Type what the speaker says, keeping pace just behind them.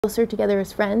closer together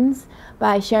as friends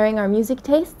by sharing our music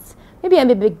tastes. Maybe I'm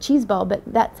a big cheeseball, but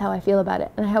that's how I feel about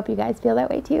it, and I hope you guys feel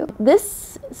that way too.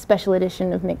 This special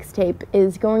edition of Mixtape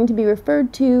is going to be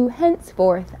referred to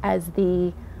henceforth as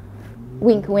the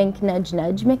Wink Wink Nudge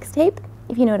Nudge Mixtape,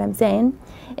 if you know what I'm saying.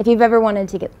 If you've ever wanted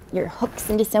to get your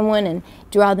hooks into someone and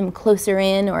draw them closer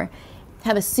in, or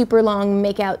have a super long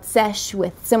make-out sesh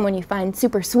with someone you find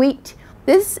super sweet,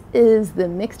 this is the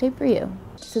mixtape for you.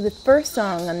 So the first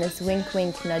song on this Wink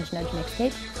Wink Nudge Nudge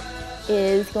mixtape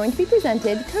is going to be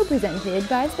co-presented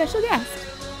by a special guest,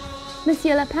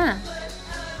 Monsieur Lapin,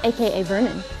 aka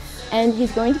Vernon. And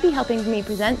he's going to be helping me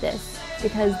present this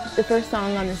because the first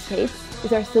song on this tape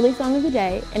is our silly song of the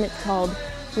day, and it's called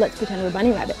Let's Pretend We're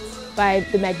Bunny Rabbits by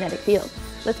the Magnetic Fields.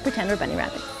 Let's pretend we're bunny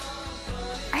rabbits.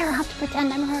 I don't have to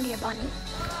pretend I'm already a bunny.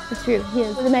 It's true, he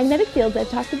is. The Magnetic Fields, I've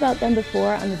talked about them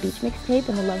before on the Beach mixtape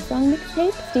and the Love Song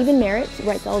mixtape. Stephen Merritt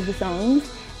writes all of the songs,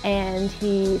 and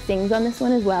he sings on this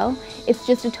one as well. It's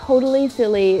just a totally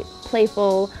silly,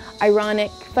 playful,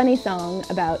 ironic, funny song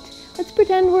about let's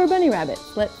pretend we're bunny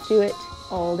rabbits. Let's do it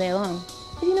all day long.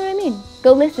 If you know what I mean.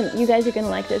 Go listen. You guys are going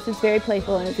to like this. It's very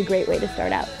playful, and it's a great way to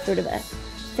start out sort of a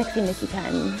sexy Mickey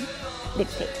time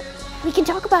mixtape. We can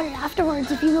talk about it afterwards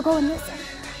if you will go and listen.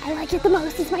 I like it the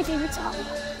most. It's my favorite song.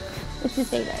 It's his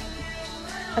favorite.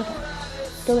 Okay,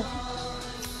 go listen.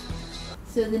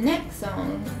 So the next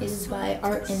song is by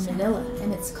Art in Manila,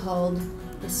 and it's called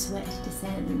The Sweat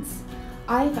Descends.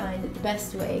 I find that the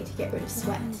best way to get rid of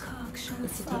sweat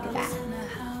is to take a bath.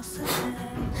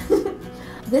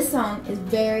 This song is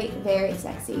very, very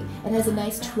sexy. It has a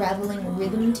nice traveling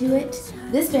rhythm to it.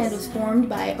 This band was formed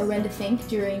by Orenda Fink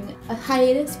during a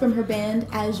hiatus from her band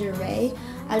Azure Ray.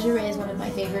 Azure Ray is one of my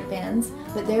favorite bands,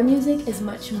 but their music is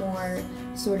much more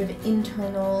sort of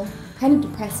internal, kind of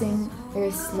depressing,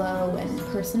 very slow and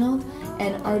personal,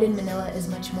 and Art in Manila is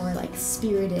much more like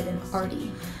spirited and arty.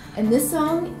 And this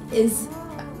song is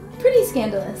pretty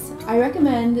scandalous. I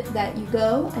recommend that you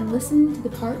go and listen to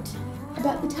the part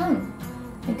about the tongue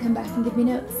and come back and give me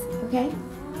notes, okay?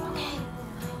 Okay.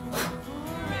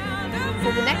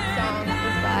 So the next song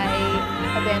is by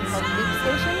a band called Loop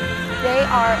Station. They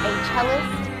are a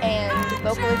cellist and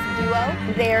vocalist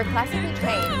duo. They're classically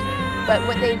trained, but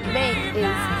what they make is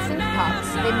synth pop.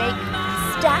 They make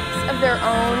stacks of their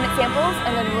own samples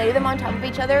and then lay them on top of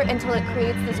each other until it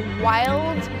creates this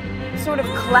wild, sort of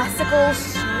classical,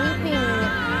 sweeping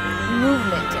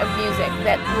movement of music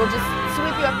that will just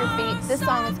sweep you off your feet. This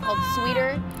song is called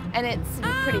Sweeter, and it's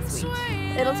pretty sweet.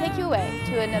 It'll take you away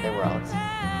to another world,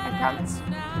 I promise.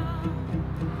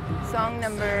 Song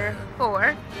number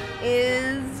 4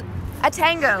 is a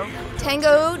tango.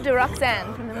 Tango de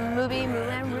Roxanne from the movie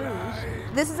Moulin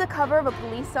Rouge. This is a cover of a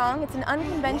Police song. It's an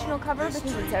unconventional cover because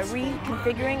it's a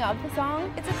reconfiguring of the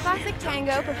song. It's a classic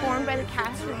tango performed by the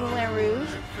cast of Moulin Rouge.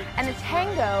 And a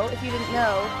tango, if you didn't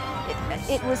know,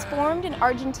 it was formed in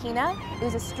Argentina. It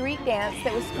was a street dance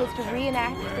that was supposed to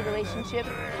reenact the relationship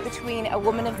between a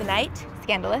woman of the night,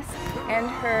 scandalous, and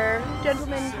her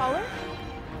gentleman caller.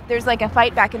 There's like a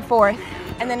fight back and forth,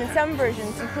 and then in some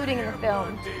versions, including in the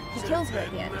film, he kills her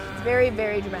at the end. It's very,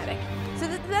 very dramatic. So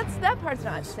that part's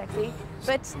not sexy,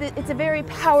 but it's a very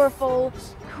powerful,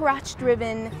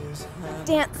 crotch-driven,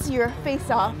 dance your face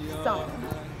off song.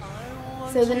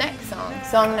 So the next song,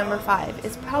 song number 5,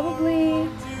 is probably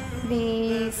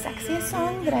the sexiest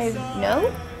song that I know,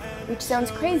 which sounds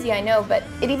crazy, I know, but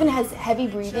it even has heavy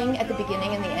breathing at the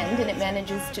beginning and the end, and it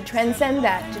manages to transcend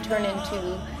that to turn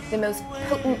into the most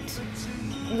potent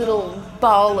little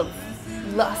ball of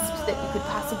lust that you could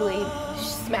possibly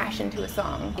smash into a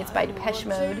song. It's by Depeche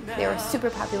Mode. They were super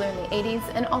popular in the 80s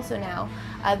and also now.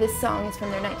 This song is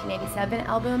from their 1987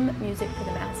 album, Music for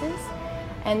the Masses,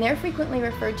 and they're frequently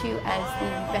referred to as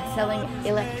the best-selling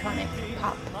electronic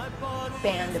pop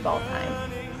band of all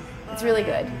time. It's really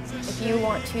good. If you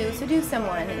want to seduce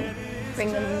someone and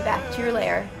bring them back to your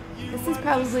lair, this is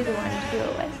probably the one to do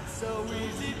it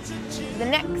with. The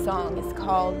next song is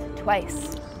called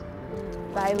Twice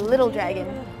by Little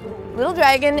Dragon. Little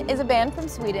Dragon is a band from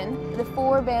Sweden. The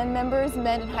 4 band members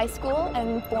met in high school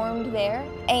and formed there,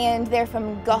 and they're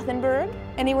from Gothenburg.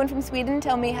 Anyone from Sweden,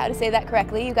 tell me how to say that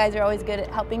correctly. You guys are always good at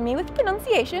helping me with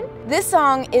pronunciation. This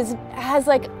song has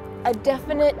like a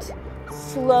definite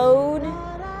slowed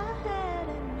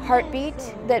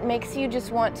heartbeat that makes you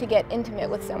just want to get intimate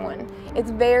with someone.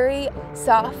 It's very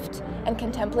soft and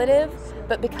contemplative,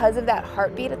 but because of that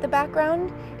heartbeat at the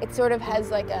background, it sort of has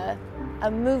like a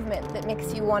movement that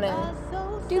makes you want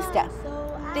to do stuff.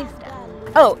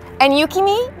 Oh, and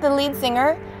Yukimi, the lead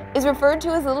singer, is referred to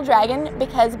as Little Dragon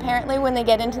because apparently when they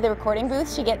get into the recording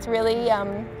booth, she gets really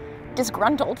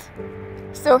disgruntled.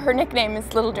 So her nickname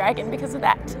is Little Dragon because of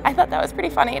that. I thought that was pretty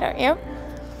funny, don't you?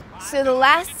 So the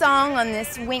last song on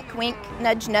this Wink Wink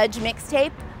Nudge Nudge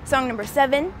mixtape, song number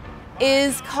 7,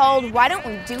 is called Why Don't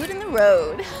We Do It in the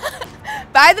Road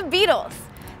by the Beatles.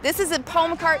 This is a Paul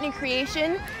McCartney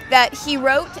creation that he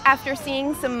wrote after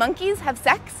seeing some monkeys have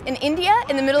sex in India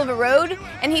in the middle of a road,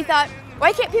 and he thought,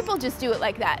 why can't people just do it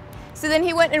like that? So then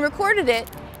he went and recorded it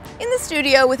in the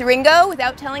studio with Ringo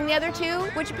without telling the other two,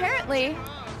 which apparently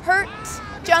hurt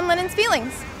John Lennon's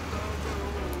feelings.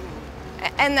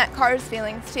 And that car's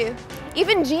feelings too.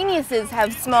 Even geniuses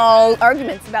have small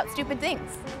arguments about stupid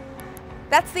things.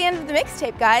 That's the end of the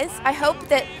mixtape, guys. I hope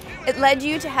that it led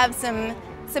you to have some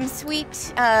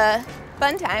sweet,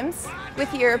 fun times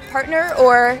with your partner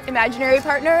or imaginary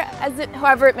partner,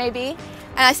 however it may be.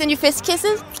 And I send you fist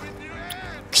kisses,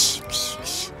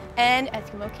 and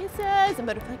Eskimo kisses, and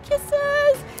butterfly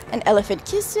kisses, and elephant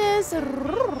kisses.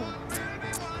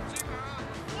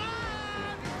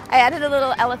 I added a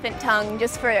little elephant tongue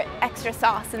just for extra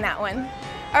sauce in that one.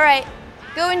 All right,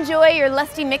 go enjoy your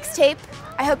lusty mixtape.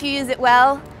 I hope you use it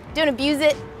well. Don't abuse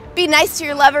it. Be nice to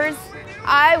your lovers.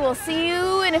 I will see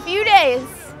you in a few days.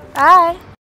 Bye.